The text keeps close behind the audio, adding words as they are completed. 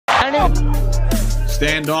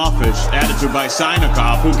Standoffish attitude by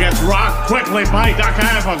Sinakov, who gets rocked quickly by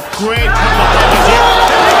Dakaev. A great couple of punches here.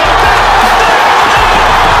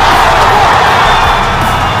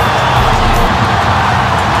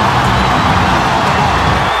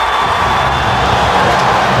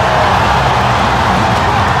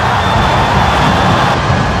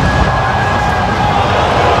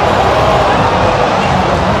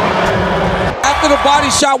 After the body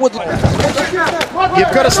shot with...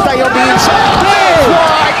 You've got to stay on the inside.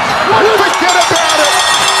 Right. Forget about it.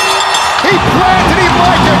 He planted him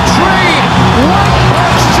like a tree. One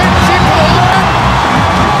punch sends him to the mat.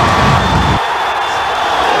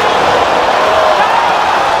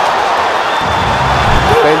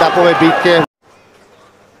 Стендапové bitke.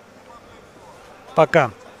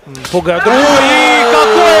 Пока. Пугают. Ой,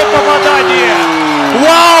 какое попадание!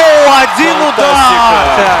 Вау, один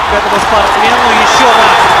удар! Так, этому спортсмену еще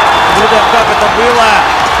раз. Наблюдаем, как это было.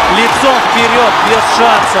 Лицом вперед, без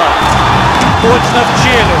шанса. Точно в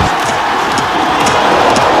челюсть.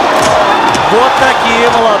 Вот такие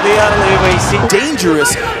молодые орлы Вейси.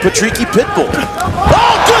 Dangerous Patricky Pitbull.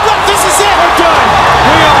 Oh, good luck. This is it. We're done.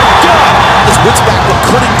 We are done. His wits back, but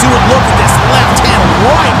couldn't do it. Look at this left hand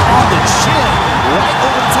right on the chin. Right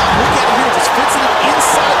over the top. Look at it here. Just fits it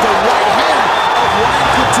inside the right hand of Ryan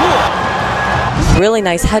Couture. Really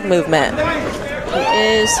nice head movement. He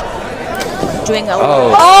is doing a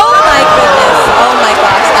little... Oh my goodness. Oh my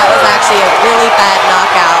gosh. That was actually a really bad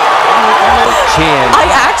knockout. I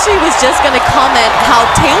actually was just going to comment how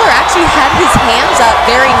Taylor actually had his hands up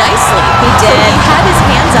very nicely. He did. So he had his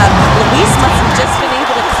hands up. Luis must have just been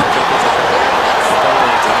able to cut things up very nicely.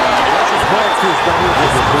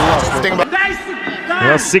 У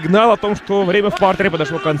нас сигнал о том, что время в партере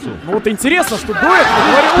подошло к концу. Ну вот интересно, что дуэт.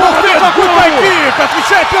 Ух ты, какой тайкик!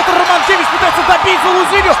 Отвечает Петр Романкевич, пытается добить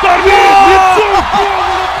Лузиню.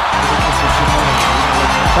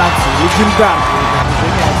 Легендарный.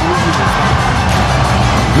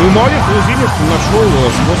 Ну, молодец, Лузинев нашел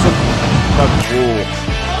способ, как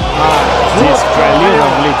здесь колено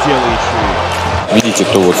влетело еще. Видите,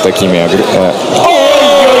 то вот с такими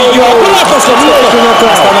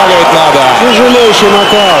Останавливать надо. Тяжелейший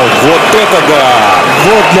нокаут. Вот это да!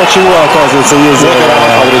 Вот для чего, оказывается, ездил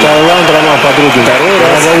Таиланд Роман Подругин.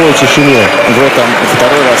 В правовой тишине.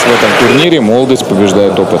 Второй раз в этом турнире молодость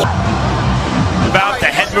побеждает опыт. About the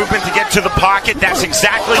head movement to get to the pocket. That's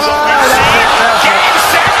exactly what we've seen. Game,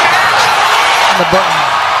 set, match. On the button.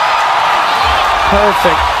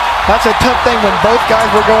 Perfect. That's a tough thing when both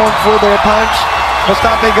guys were going for their punch.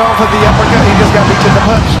 Mustafa going for the uppercut. He just got beat to the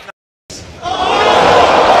punch.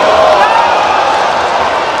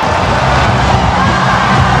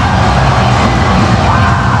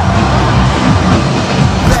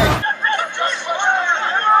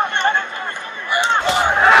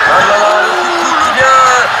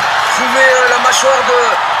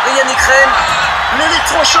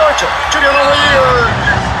 L'électrochoc que lui a envoyé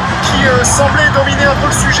qui semblait dominer un peu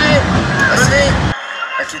le sujet. Mener.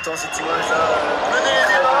 Inquiétant cette image là. Mener les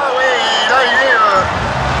débats, ouais, et là il est.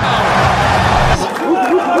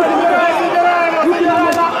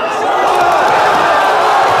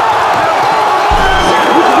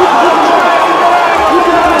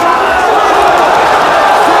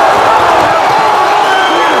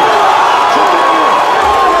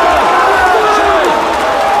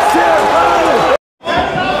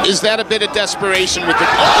 Is that a bit of desperation with the... Oh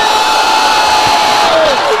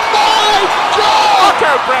my God!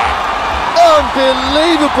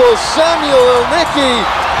 Unbelievable, Samuel Elnicki.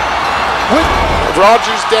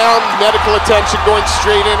 Rogers down, medical attention going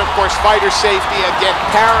straight in. Of course, fighter safety again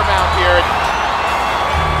paramount here.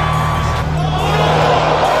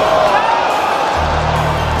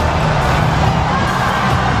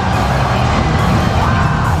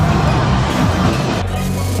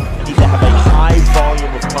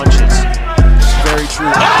 Punches. Very true.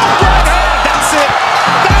 Oh, that's it.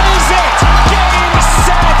 That is it. Game,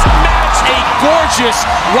 set, match. A gorgeous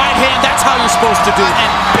right hand. That's how you're supposed to do it.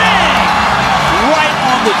 And bang! Right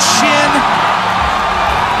on the chin.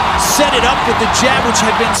 Set it up with the jab, which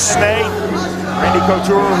had been... Randy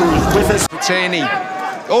Couture, who's with us. Cheney.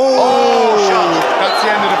 Oh, that's the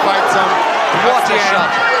end of the fight, son. What a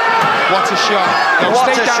shot. What a shot. No, What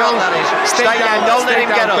stay a down. shot that is. Stay down. Don't let him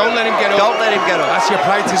get up. Don't let him get up. Don't let him get up. That's your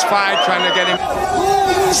practice fight, trying to get him.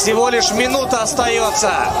 Всего лишь минута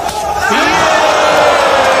остается.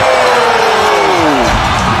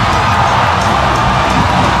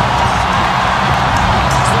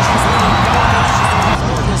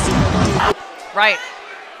 Right.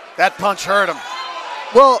 That punch hurt him.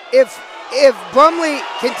 Well, if Brumley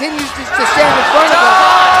continues to stand in front of him,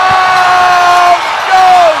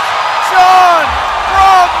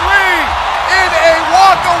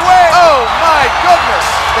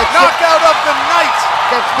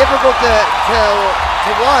 That's difficult to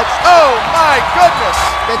watch. Oh my goodness!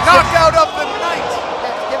 The knockout of the night.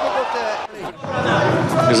 That's difficult to.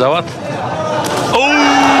 Визоват.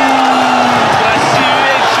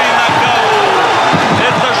 Красивейший нокаут.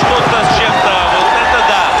 Это что-то с чем-то. Вот это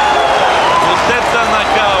да. Вот это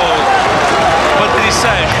нокаут.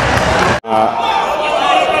 Потрясающе.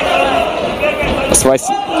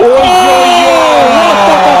 Ой-ой-ой!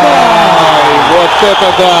 Вот это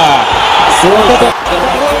да! Вот это да!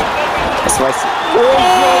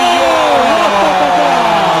 Ой-ой-ой!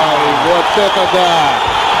 Вот это да!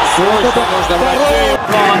 Срочно нужно брать.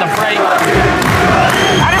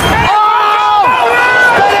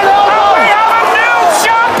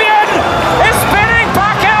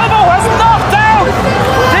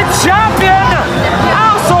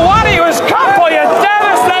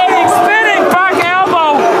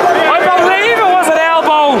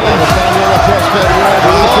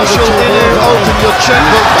 Open your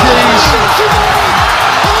checkbook, please.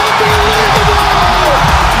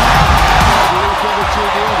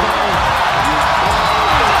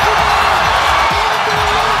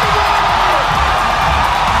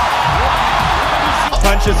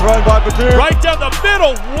 Punches thrown by BRUTAL. Right down the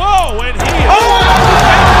middle. Whoa, and he.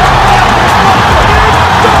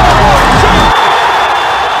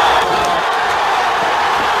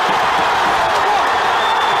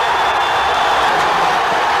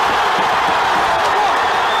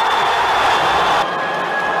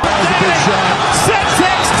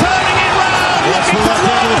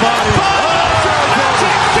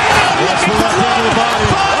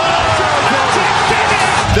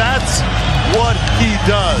 That's what he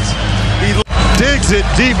does. He digs it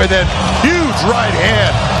deep and then huge right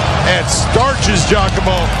hand and starches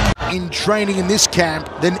Giacomo. In training in this camp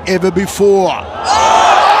than ever before. Oh,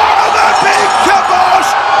 the big kibosh!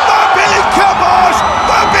 The big kibosh!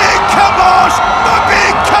 The big kibosh! The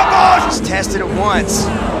big kibosh! He's tested it once,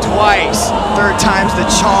 twice, third time's the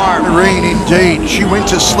charm. Irene, indeed. She went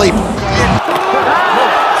to sleep.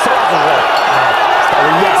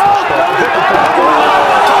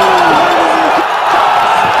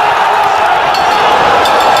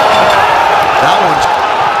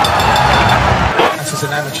 This is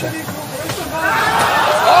an amateur.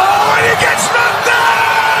 Oh, and he gets knocked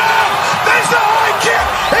down! There's the high kick!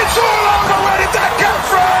 It's all over! Where did that come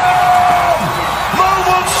from?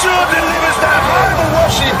 Mobile Shaw delivers that rival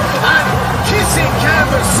washing and kissing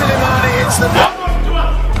canvas. Silimani hits the...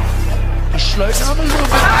 He slows down a little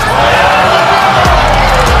bit.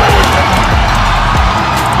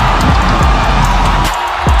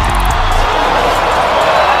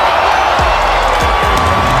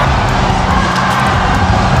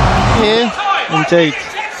 Here, indeed.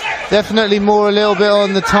 Definitely more a little bit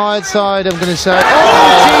on the tired side, I'm going to say. Oh,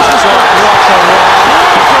 Jesus Christ!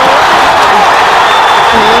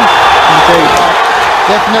 Here, indeed.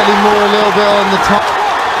 Definitely more a little bit on the tired.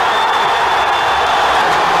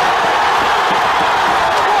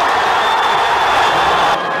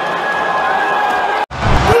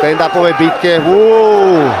 Pęda po wybitkę.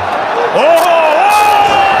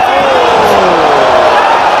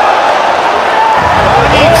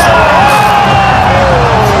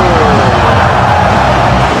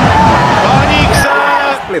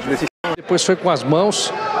 Depois foi com as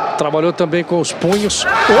mãos, trabalhou também com os punhos.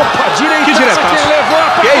 Opa, direita, que ele levou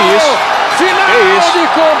a Que isso? Final de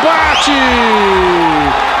combate!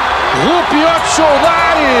 Rupiot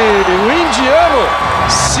Choudhury, o indiano,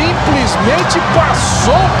 simplesmente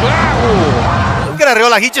passou o carro. Look at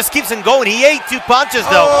Arreola, he just keeps on going. He ate 2 punches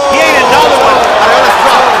though. He ate another one. Arreola's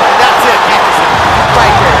dropped. And that's it, Anderson.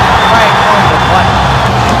 Right there, right on the button.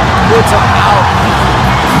 Puts him out.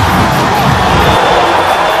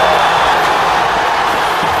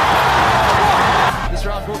 This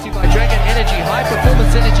round brought to you by Dragon Energy, high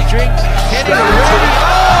performance energy drink. Heading ready.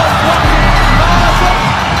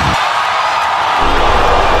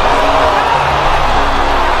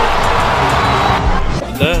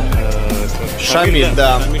 Шамиль,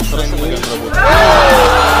 да.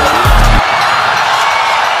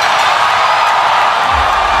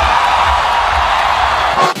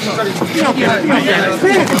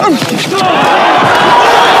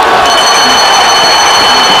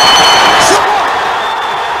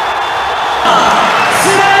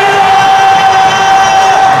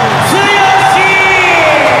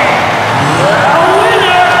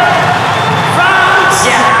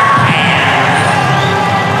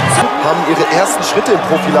 Haben ihre ersten Schritte im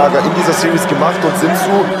Profilager in dieser Series gemacht und sind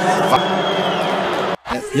zu...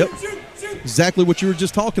 Yep. Exactly what you were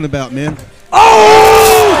just talking about, man. Oh!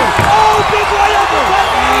 Oh, big right up the butt.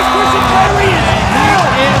 Christian Kyrie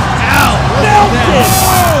is out. Melted.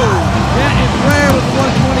 Oh! That is rare with the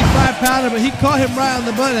 120. him right on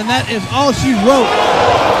the butt, and that is all she wrote.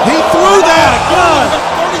 He threw that! God!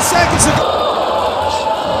 30 seconds ago.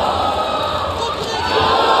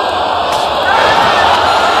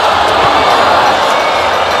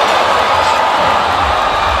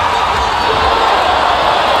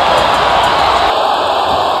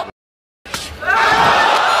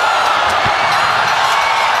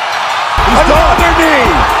 Another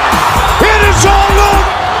knee! It is all over!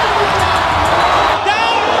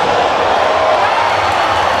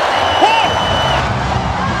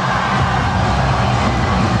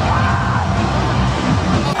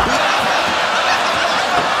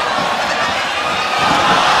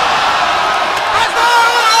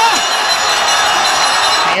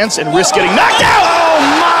 And risk getting knocked out. Oh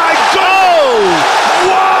my God!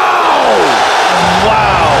 Wow!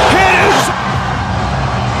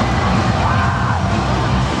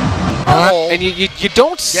 Wow! And you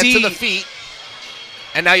don't see. Get to the feet,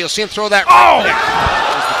 and now you'll see him throw that right kick.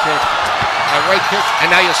 There's the kick. That right kick,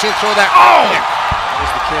 and now you'll see him throw that kick.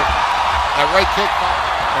 There's the kick. That right kick.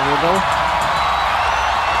 There we go.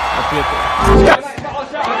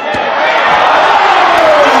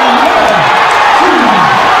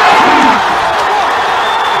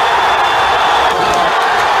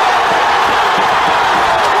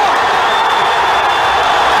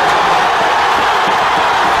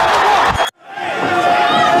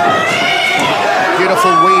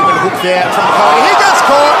 Beautiful weave and hook there from Cody. He gets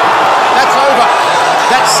caught. That's over.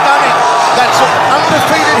 That's stunning. That's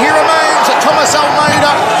undefeated. He remains. Thomas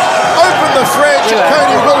Almeida opened the fridge at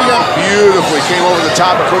Cody Williams. Beautifully came over the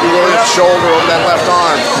top of Cody Williams' shoulder over that left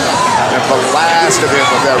arm. And blasted him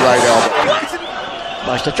with that right elbow.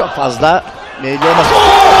 Başta çok fazla belli olmaz. Başta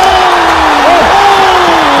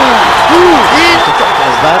çok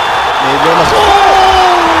fazla belli olmaz.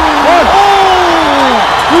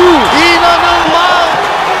 İnanılmaz!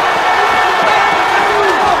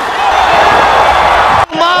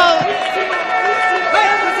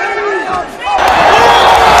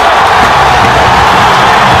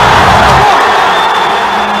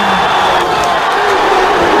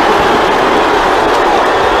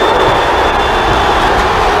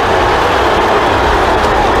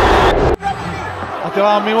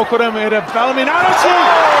 Atevá mimochodem jede velmi náročný.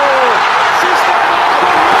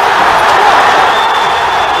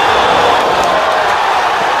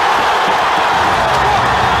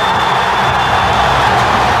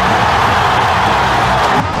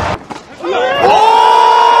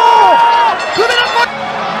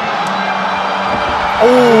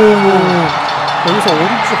 여기서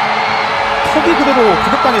오른쪽 턱이 그대로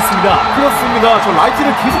기록당했습니다. 그렇습니다. 저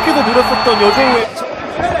라이트를 계속해서 노렸었던 여조우의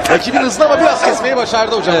Rakibin hızını ama biraz kesmeyi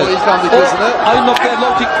başardı hocam o ilk andaki hızını. Aynı noktaya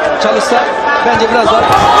low kick çalışsa bence biraz daha.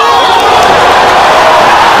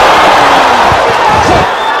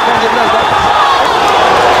 Bence biraz daha.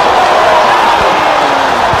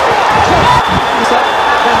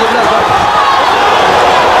 Bence biraz daha.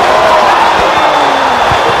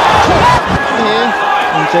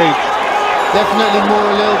 Indeed. Definitely more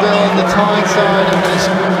a little bit on the tight side of this.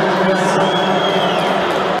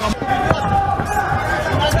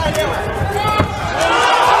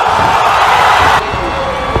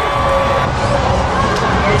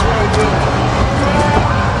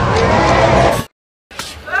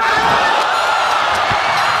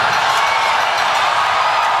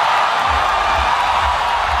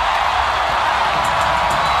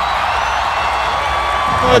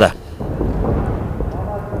 Ada.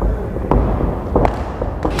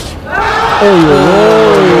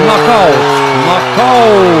 Knockout.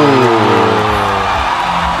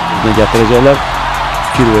 Ne getirecekler?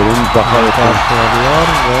 Fikir verin. Bakalım karşıladılar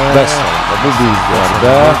ve bu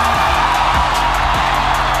bilgilerde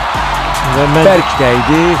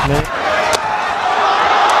Berk'teydi.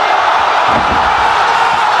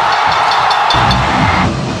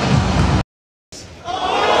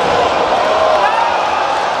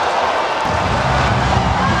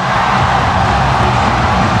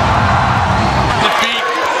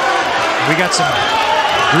 We got some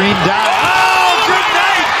green dot. Oh, good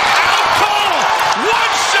night! Out cold!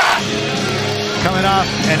 One shot! Coming off,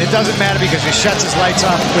 and it doesn't matter because he shuts his lights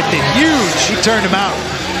off with the huge. He turned him out.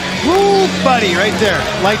 Woo, buddy, right there.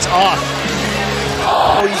 Lights off.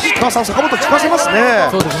 石川さん、坂本近せますね。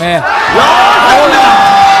そうですね。前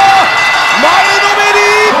のめり。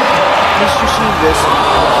フィッシュシーンです。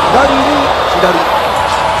左に左で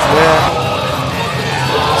すね。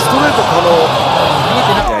ストレート可能。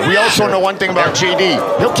We also know one thing about JD.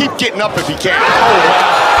 He'll keep getting up if he can. Oh, wow.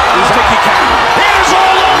 He's taking count. Hands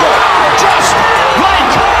all over. Just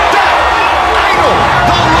like that. Idol,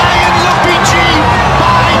 the Lion Lumpy G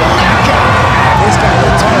by knockout. He's got the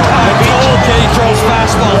time. Okay, throw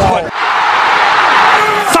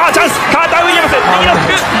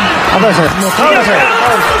let's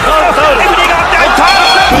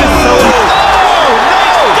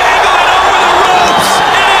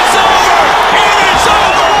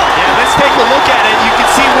take a look at it. You can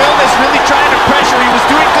see Willis really trying to pressure. He was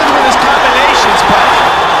doing good with his combinations, but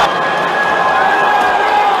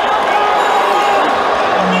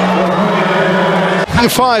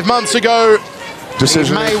 5 months ago,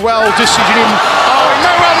 decision. He may well decision him. Oh, he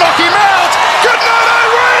may well knock him out. Good night,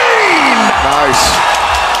 Irene! Nice.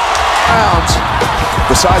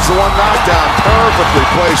 Besides the one knockdown, perfectly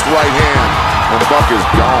placed right hand. And Buck is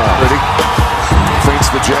gone. Ready? Feints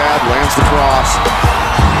the jab, lands the cross.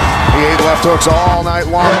 He ate left hooks all night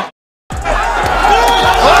long.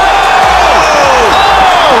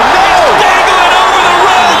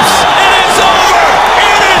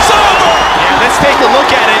 let's take a look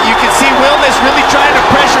at it. You can see Willis really trying to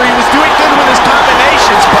pressure. He was doing good with his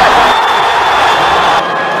combinations, but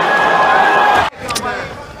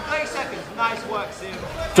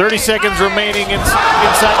 30 seconds remaining inside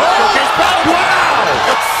the showcase. Wow!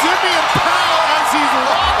 It's Simeon Powell as he's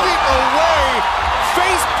walking away.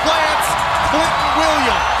 Face plants Clinton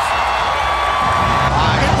Williams.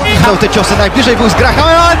 Michał te ciosy najbliżej był z Graham,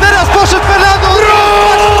 a teraz poszedł Fernando!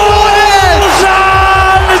 Różalski!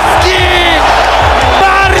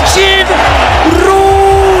 Marcin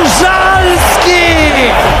Różalski!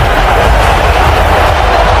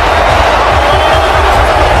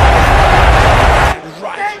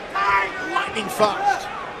 Lightning fast.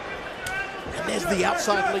 And there's the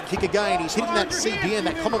outside leg kick again. He's hitting that CBN,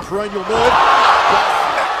 that common peroneal nerve.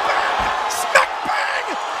 Smack bang!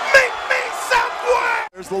 Meet me somewhere!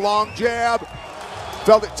 There's the long jab.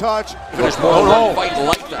 Felt it touch. Finish more than fight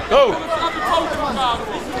like that. Go!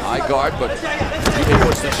 High guard, but he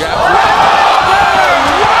puts the jab.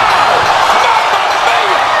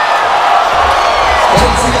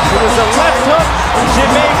 It was a left hook.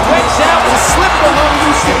 Jermaine wakes out and slipped the hook.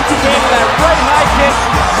 Gave that right high kick.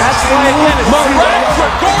 That's why again it's Murat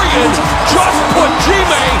Gregorian just put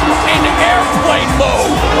Jime in airplane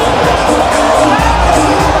mode.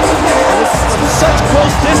 From such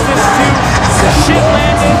close distance to the shin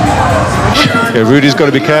landing. Yeah, Rudy's got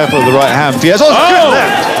to be careful of the right hand. Yes, good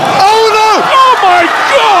left. Oh no! Oh my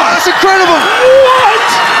God! That's incredible. What?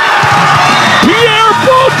 Pierre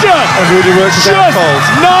Boja And Rudy works his just cold.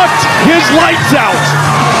 knocked his lights out.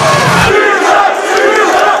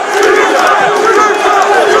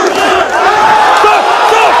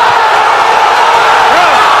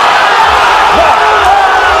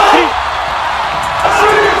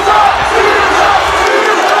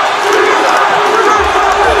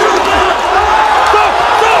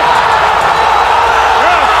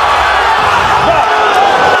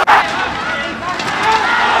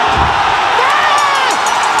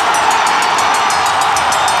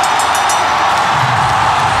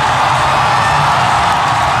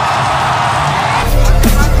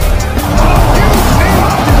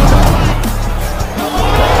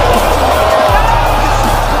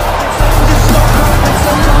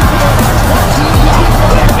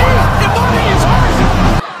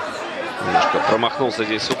 Промахнулся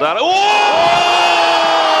здесь удар.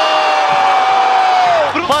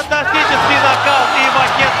 Фантастический нокаут, и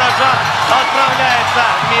макет ножа отправляется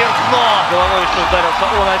в мир дно. Головой еще ударился,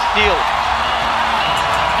 он остил.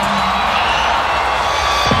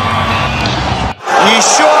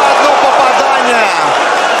 Еще одно попадание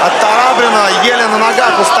от Тарабрина. Еле на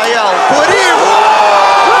ногах устоял. Курим!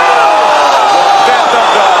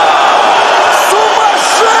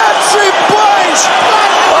 Сумасшедший панч!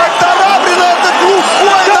 От Тарабрина это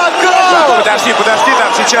глухой нокаут! Подожди,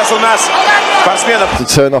 там сейчас у нас спортсменов. To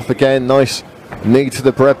turn off again, nice knee to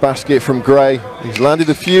the breadbasket from Gray. He's landed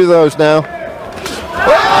a few of those now.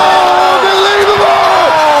 Unbelievable!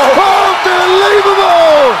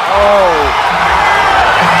 Unbelievable!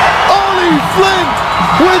 Ollie Flint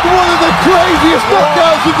with one of the craziest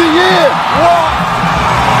knockouts of the year. What?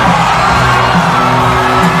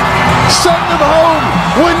 Send them home.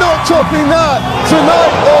 We're not topping that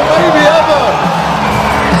tonight or maybe ever.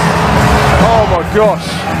 Oh my gosh.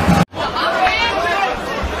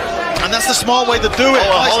 And that's the smart way to do it.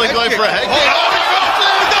 Oh, nice Ollie head going kick. for a head kick.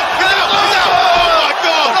 Oh my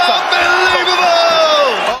God! Unbelievable!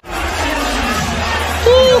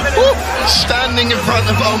 Standing in front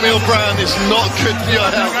of O'Neal Brown is not good for your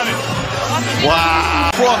health.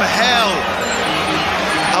 Wow! From hell.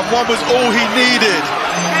 And one was all he needed.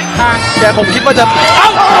 แต่ผมคิดว่าจะร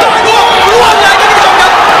วมเลย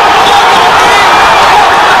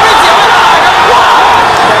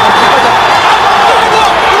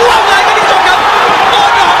ท่านผู้ชมครับโดน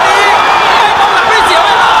ดอกนี้ไม่ต้องหลังไม่เสียเว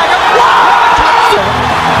ลาครับ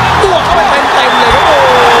ตัวเข้าไปเต็มๆเลยครับโอ้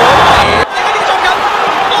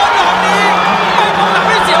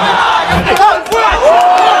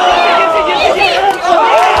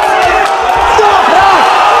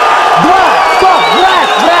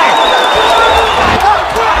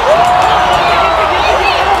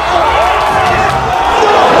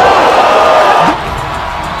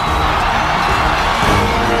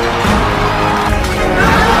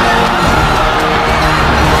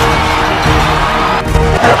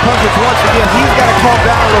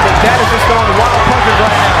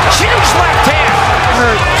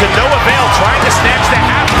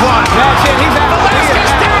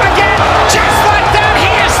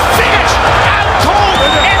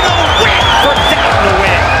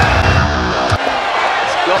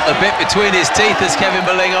got the bit between his teeth as Kevin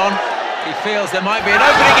Beling on. He feels there might be an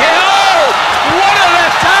opening here. Oh! What a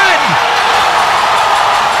left hand!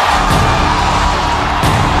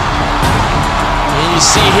 And you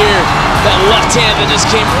see here that left hand that just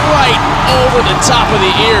came right over the top of the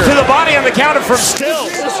ear. To the body on the counter from Stills.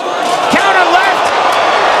 Counter left.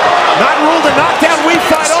 Not ruled a knockdown. We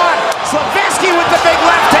fight on. Slaveski with the big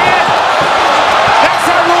left hand. That's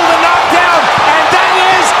not ruled a knockdown. And that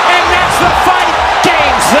is, and that's the fight.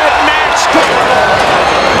 Games that match.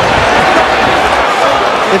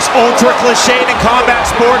 It's ultra cliched in combat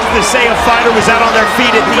sports to say a fighter was out on their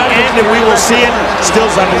feet at the end, and we will see it.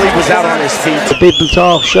 Stills, I believe, was out on his feet. The people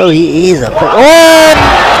talk show he is a down.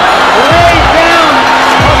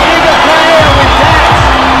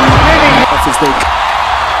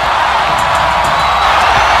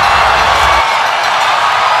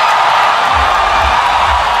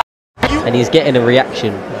 And he's getting a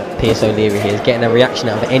reaction. Pierce O'Leary here is getting a reaction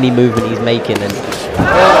out of any movement he's making. And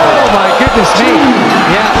oh my goodness me!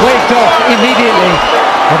 Yeah, waved off immediately.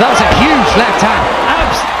 Well, that was a huge left hand.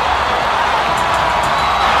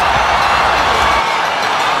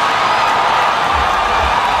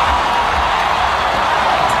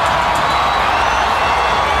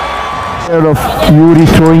 Of Yuri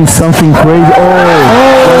throwing something crazy.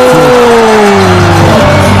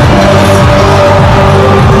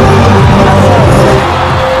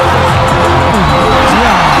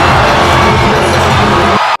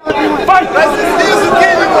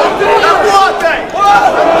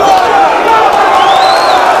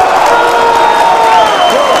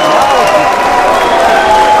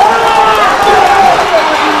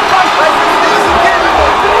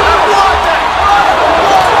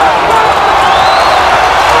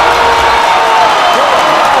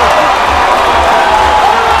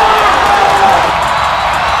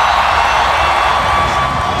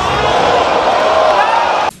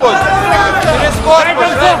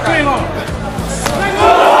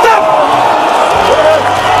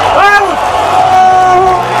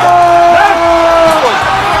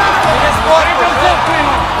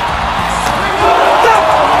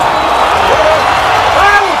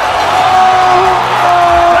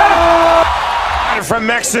 From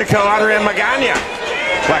Mexico, Adrian Magana.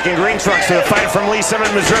 Black and green trunks for the fight from Lee Summit,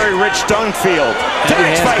 Missouri, Rich Dunfield.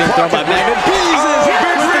 Tonight's fight walking back.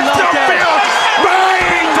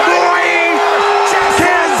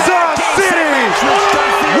 Kansas City!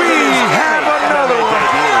 We have another one!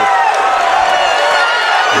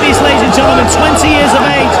 These, ladies and gentlemen, 20 years of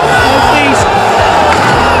age. These.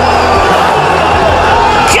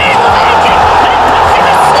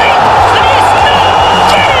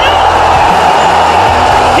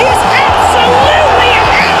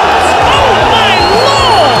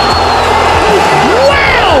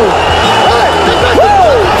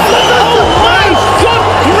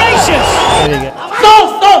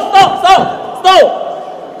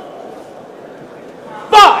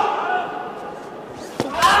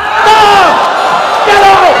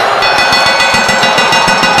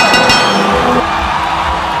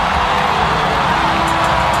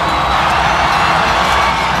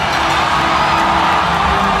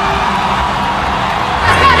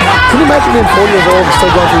 Can you imagine being 40 years old and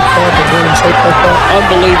still going through camp and doing shape like that?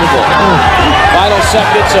 Unbelievable. Final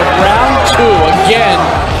seconds of round 2. Again,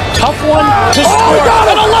 tough one to score. He got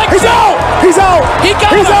him! He's out! He's out! He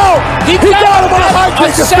got him! Out! He got him on a high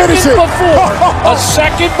kick to finish it! A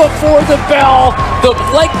second before the bell, the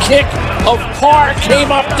leg kick of Parr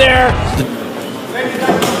came up there.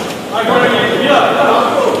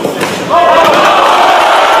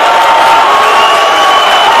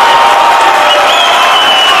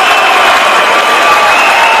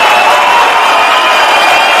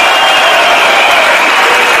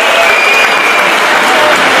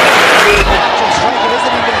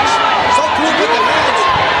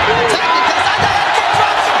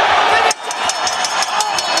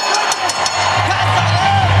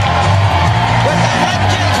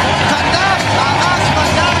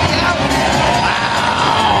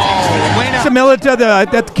 Milita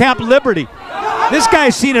at Camp Liberty. This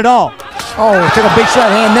guy's seen it all. Oh, took a big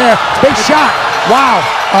shot hand there. Big shot. Wow.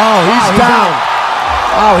 Oh, he's down.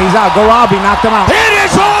 Oh, he's out. Garabi knocked him out. It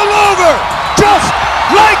is all over. Just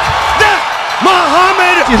like that.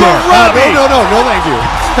 Muhammad Garabi. No, thank you.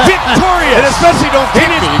 Victorious. And especially don't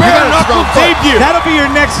kick me. Bare knuckle debut. That'll be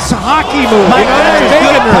your next hockey move.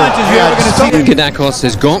 Punches you're ever going to see. Knockouts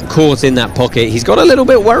has got caught in that pocket. He's got a little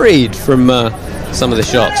bit worried from some of the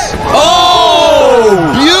shots. Oh,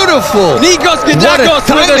 beautiful! Nikos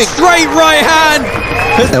Knockouts with a straight right hand.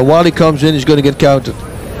 And while he comes in, he's going to get counted.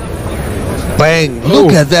 Bang!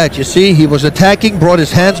 Look at that. You see, he was attacking, brought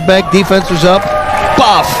his hands back, defense was up.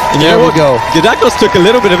 buff. There we go. Gadakos took a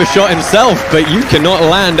little bit of a shot himself, but you cannot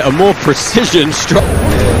land a more precision stroke.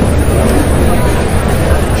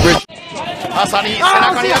 まさに背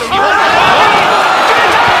中にある日本。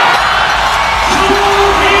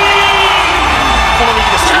この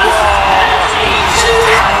右です。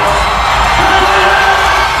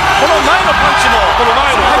この前のパンチも、この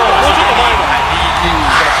前の、もうちょっと前の。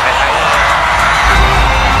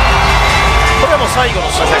これはもう最後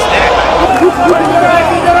のシーンですね。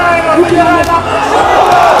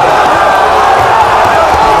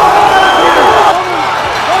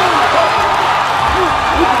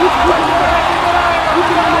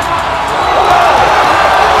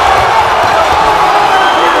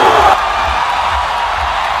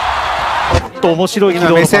面白い軌道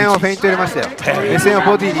のパンチ。今目線をフェイント入れましたよ。目線を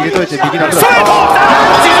ボディに入れといて右の。それも始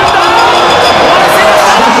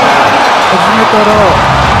めたら。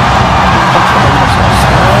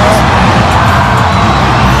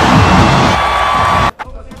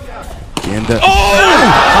Oh!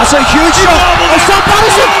 That's a huge shot! Stop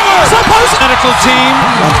Patterson! Stop Patterson! Medical team.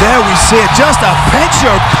 And there we see it, just a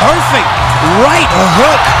picture perfect right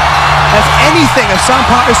hook. If anything, if Sam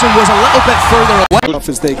Patterson was a little bit further away.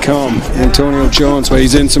 Off as they come, Antonio Jones, but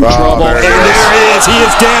he's in some trouble. And there he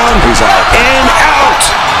is down. He's out. And out.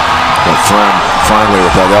 But Freind finally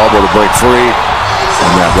with that elbow to break free,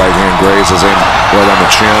 and that right hand grazes him right on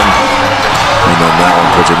the chin, and then that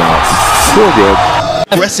one puts him out. Real good.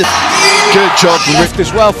 Aggressive. Good job from Rick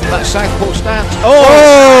as well from that southpaw stance. Oh,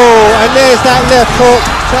 and there's that left hook.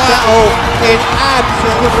 Title in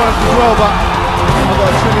absolute one as well, but I've got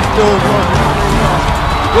to trim his door as well.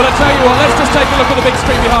 Well, I tell you what, let's just take a look at the big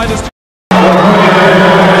screen behind us.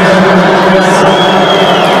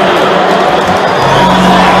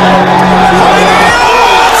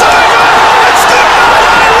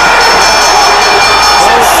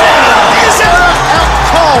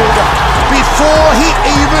 Before he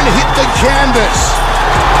even hit the canvas.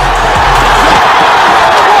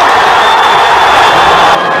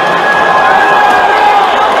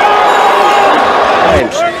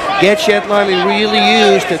 Get Shetland really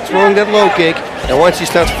used to throwing that low kick, and once he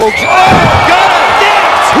starts focusing. Oh, got him!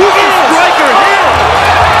 Yes! Who's the striker here?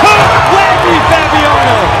 Larry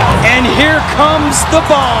Fabiano! And here comes the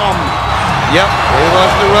bomb. Yep, he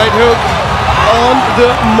lost the right hook on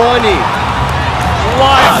the money.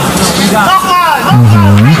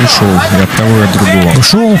 Ушел и от того и от другого.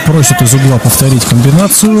 Ушел, просит из угла повторить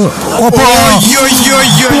комбинацию. Опа!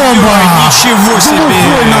 Ой-ой-ой-ой-ой! Ничего себе!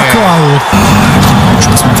 Глухой нокаут.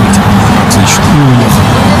 Смотрите, отлично.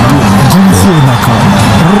 Глухой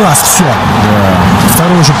нокаут. Раз, все. Да.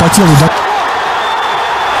 Второй же по телу.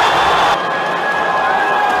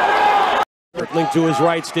 Link to his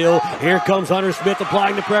right still. Here comes Hunter Smith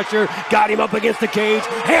applying the pressure. Got him up against the cage.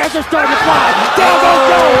 Hands are starting to fly. Down goes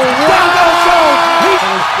Jones. Down goes Jones.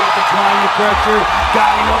 Hunter Smith applying the pressure.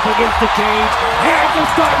 Got him up against the cage. Hands are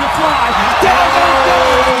starting to fly. Down goes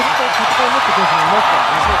Jones.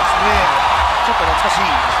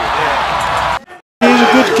 He's a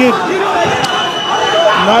good kid.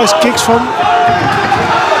 Nice kicks from. Oh,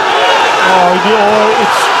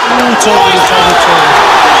 it's over. It's over.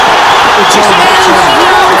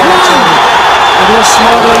 It was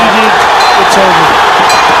smart what he did. It's over.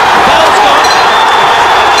 Bell's gone.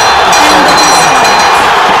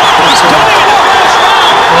 He's coming in the first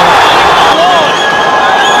round.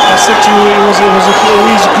 I said to you, he's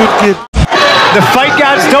a good kid. The fight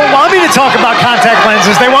gods don't want me to talk about contact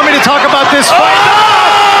lenses. They want me to talk about this fight.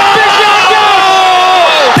 Big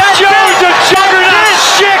knockout! That Jones a juggernaut.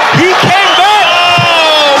 Shit, he came back.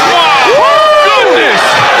 Oh, wow. Goodness.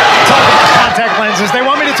 Talk about contact lenses. They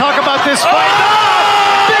want me to talk about this fight.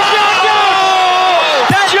 Big knockout!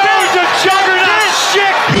 That Jones a juggernaut.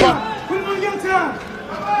 Shit.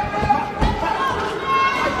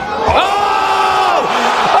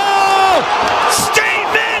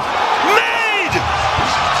 Statement made!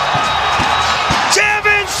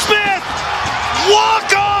 Devin Smith,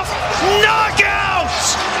 walk-off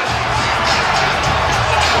knockouts!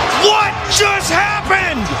 What just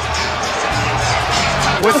happened?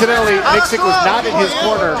 Coincidentally, Nixick was not in his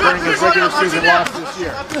corner during his regular season loss this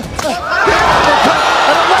year. Yeah.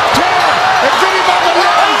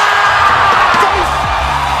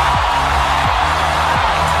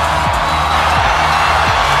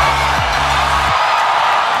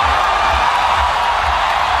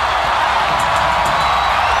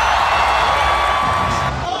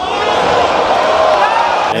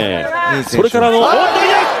 それからの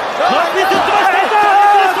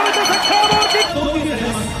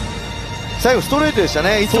最後ストレートでした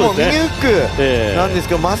ね。いつも右フックなんです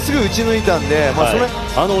けど、まっすぐ打ち抜いたんで、まあそれ、イ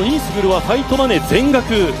ースグルはファイトマネー全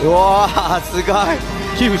額うわーすごい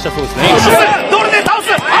寄付したそうですね。ドルで倒す。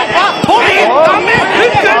ボディ顔面フッ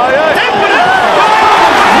クテンプル。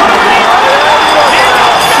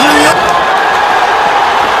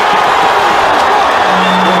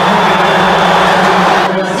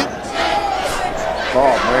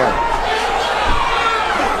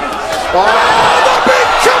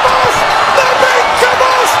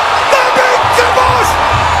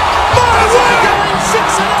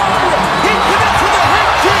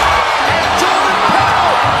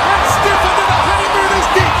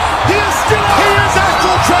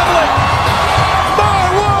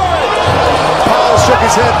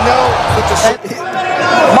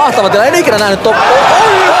Mahtava tilanne, en ikinä nähnyt top.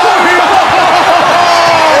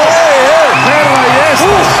 Herra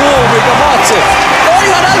jestas! Mikä matsi! On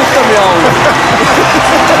ihan älyttömiä ollut!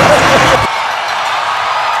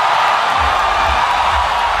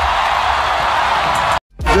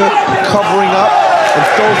 Covering up and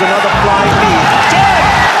throws another flying knee.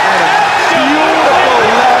 Beautiful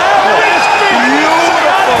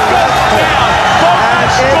left hook. Beautiful left hook. And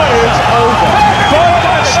it is over.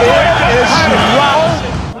 It is round.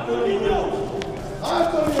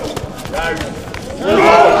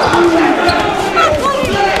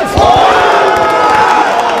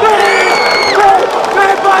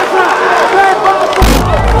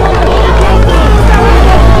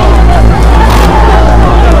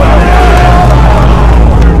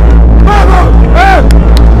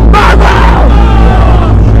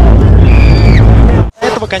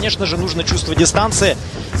 Конечно же, нужно чувство дистанции,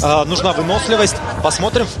 нужна выносливость.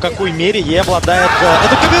 Посмотрим, в какой мере ей обладает...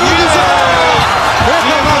 Это Камерун!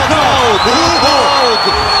 Это нокаут!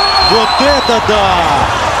 Вот это да!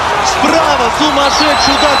 Справа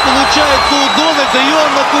сумасшедший удар получается у Дональда, и он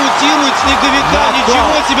нокаутирует снеговика.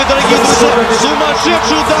 Ничего себе, дорогие друзья!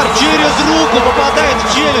 Сумасшедший удар через руку попадает в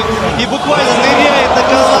челюсть и буквально ныряет на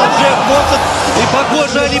коллапс Джефф Монсон. И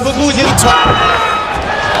похоже, либо будет...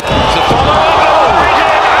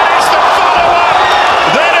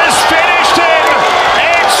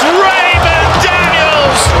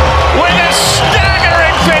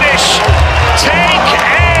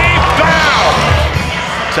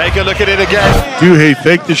 Take a look at it again. Duhei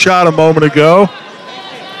faked the shot a moment ago.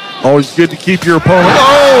 Always good to keep your opponent.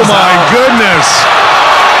 Oh my goodness!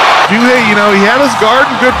 Duhei, you know, he had his guard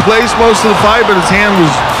in good place most of the fight, but his hand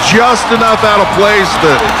was just enough out of place to...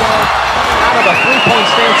 Out of a three-point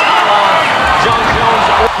stance, John Jones.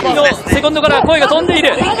 セコンドから声が飛んでい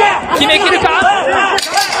る。決めきるか。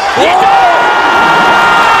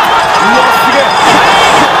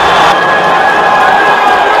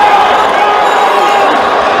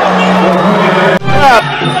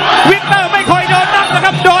วิกเตอร์ไม่ค่อยโดนนับนะค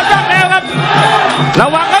รับโดนบ้างแล้วครับระ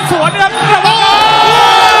วังกันสวนครับระวัง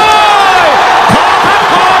ขอครับ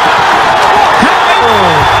ขอ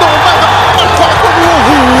โดนบ้างครับมันขอคนโอ้โห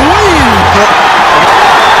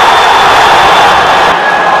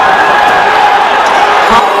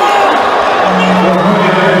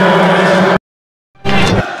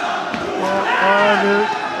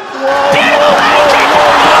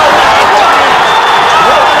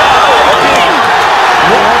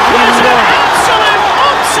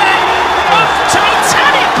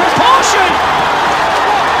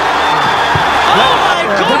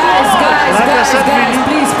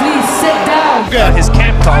His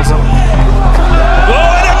camp calls him. Oh,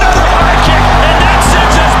 and another high kick, and that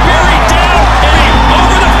sends us buried down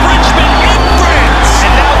over the Frenchman in France.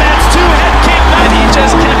 And now that's two head kick, and he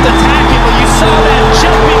just kept attacking. But you saw that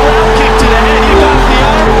jumping round kick to the head. He got the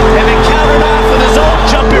arm and then countered off with his own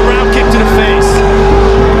jumping round kick to the face.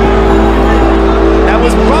 That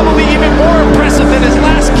was probably even more impressive than his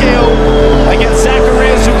last KO against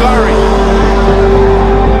Zachariah Zugari.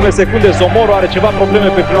 Secunde, Zomoro are ceva probleme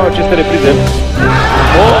pe finalul acestei reprize.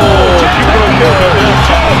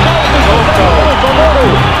 Zomoro!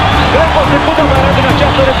 Greco a trecut mai rar din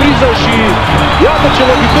această repriză și iată ce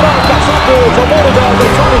lovitură a încasat Zomoro de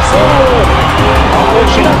adversarul său. A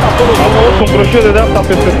înșirat acolo Zomoro cu un croșeu de dreapta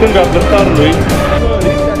peste stânga adversarului.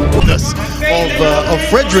 Of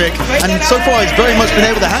Frederick, and so far he's very much been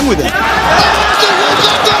able to hang with it.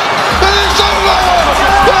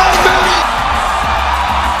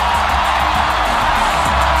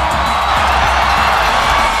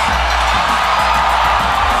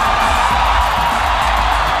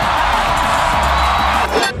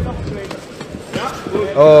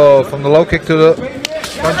 Oh, from the low kick to the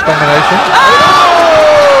punch combination.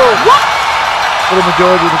 Oh! For the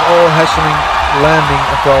majority, it was all hassling, landing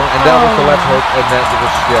and throwing, and that was the left hook, and that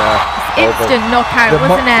was, yeah. Instant knockout,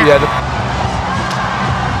 wasn't it? Yeah.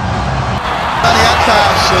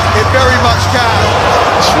 It very much can.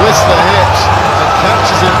 Twists the hips and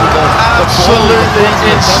catches it with absolutely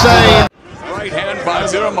insane. Right hand by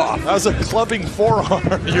Miramov. That was a clubbing forearm.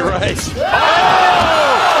 You're right.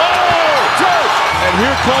 And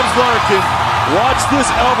here comes Larkin. Watch this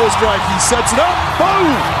elbow strike. He sets it up.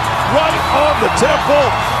 Boom! Right on the temple.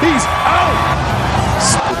 He's out.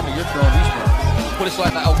 You're throwing these ones. What it's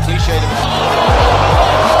like that old cliche.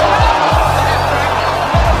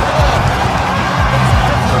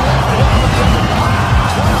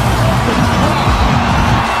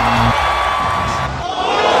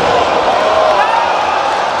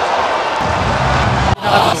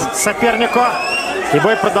 Сопернику. И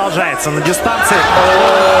бой продолжается на дистанции.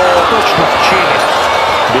 Точно в челюсть.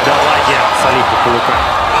 Бедолаги Салиху Кулыка.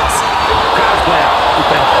 Каждая и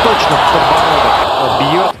прям точно в подбородок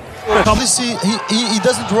бьет. He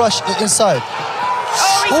doesn't rush inside.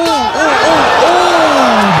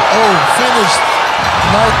 Finished.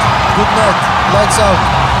 Night. Good night. Lights out.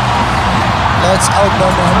 Lights out by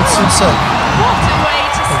Mohamed Simpson. What a way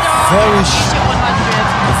to start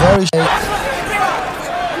Very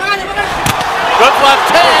Good left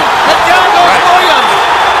hand, and down goes Williams.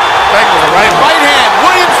 Back with the right hand.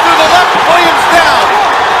 Williams through the left, Williams down.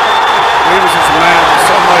 Williams is a man with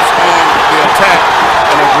so much on the attack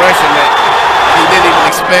and aggression that he didn't even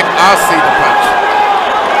expect. I'll see the punch.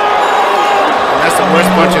 And that's the worst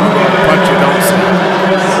punch in the world, the punch you don't see.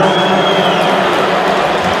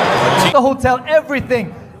 The hotel,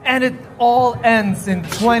 everything, and it all ends in 20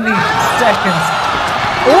 seconds.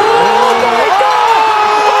 Oh my God!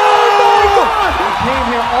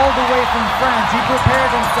 Came here all the way from France. He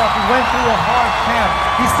prepared himself. He went through a hard camp.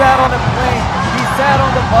 He sat on a plane. He sat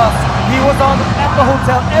on the bus. He was at the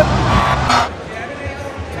hotel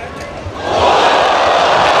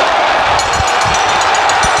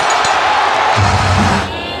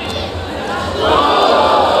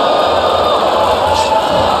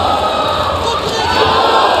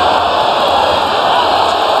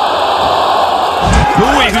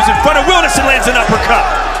Bowie, who's in front of Wilderness and lands an uppercut.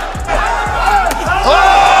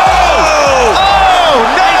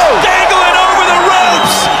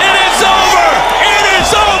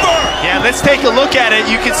 Let's take a look at it.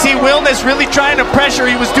 You can see Wilness really trying to pressure.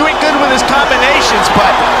 He was doing good with his combinations, but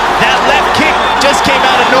that left kick just came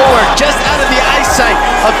out of nowhere, just out of the eyesight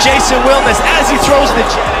of Jason Wilness as he throws the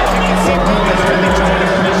jab. As you can see Wilness really trying to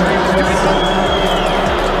pressure. He was doing good.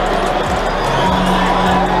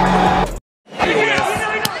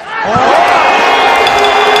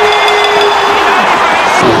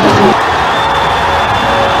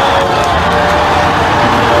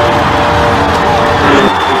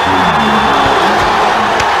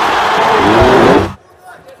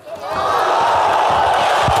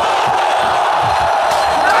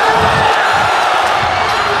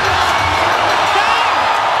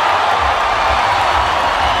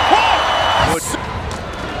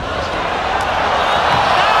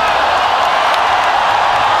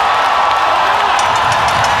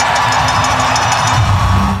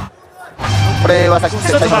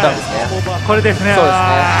これですね。そうですね。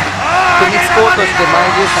組みつこうとして前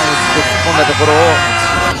重さんに突っ込んだところを。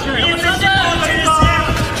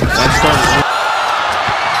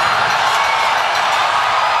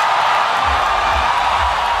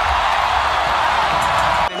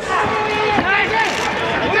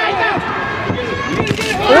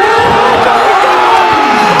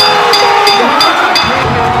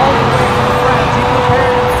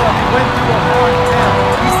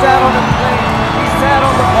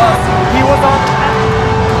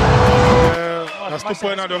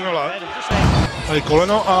Nastupuje na Donela. Tady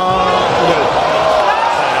koleno a udělí.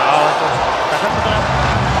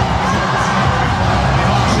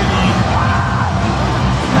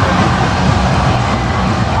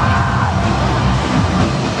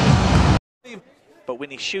 But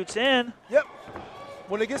when he shoots in, yep.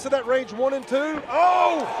 When he gets to that range 1 and 2,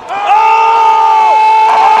 oh my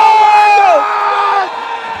God!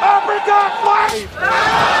 Uppercut flag!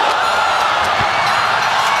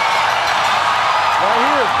 Right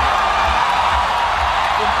here.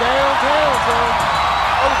 From downtown, son.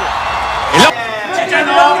 Over.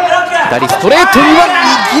 左ストレートには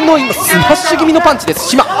右の今スマッシュ気味のパンチです。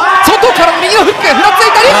島外からの右のフック、ふらつ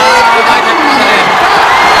いたり、デ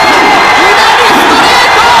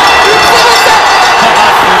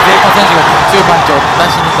ーカ選手が強いパンチを出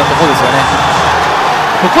しに行ったところですよね。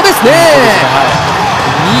ここですね。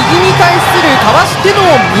右に対するかわしての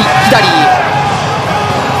左。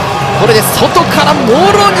これで外から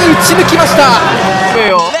もろに打ち抜きました。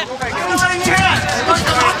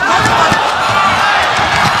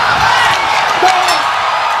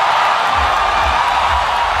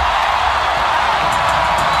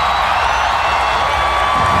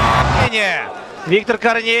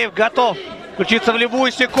Виктор Корнеев готов включиться в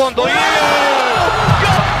любую секунду.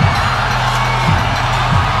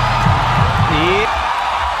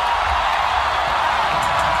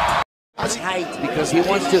 Tight because he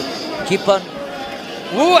wants to keep on.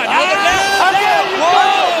 Ooh, another left.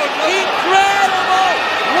 Whoa, incredible!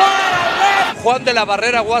 What a left! Juan de la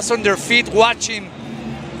Barrera was on their feet watching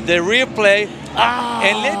the replay,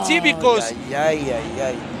 and let's see, because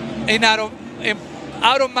in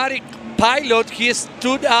automatic pilot he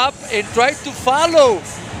stood up and tried to follow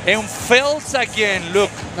and fails again.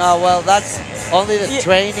 Look. No, well, that's only the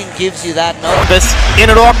training gives you that. No. This in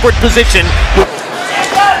an awkward position.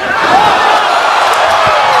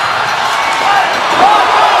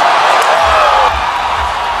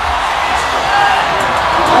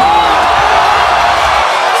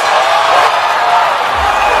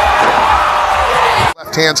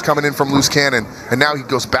 Hands coming in from loose cannon, and now he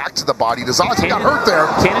goes back to the body. Does Ozzy got hurt there?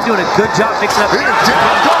 Cannon doing a good job mixing up. Down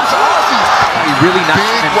goes Ozzy. Really nice.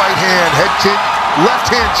 Big right hand, head kick,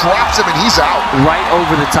 left hand drops him, and he's out. Right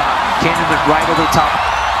over the top. Cannon went right over the top.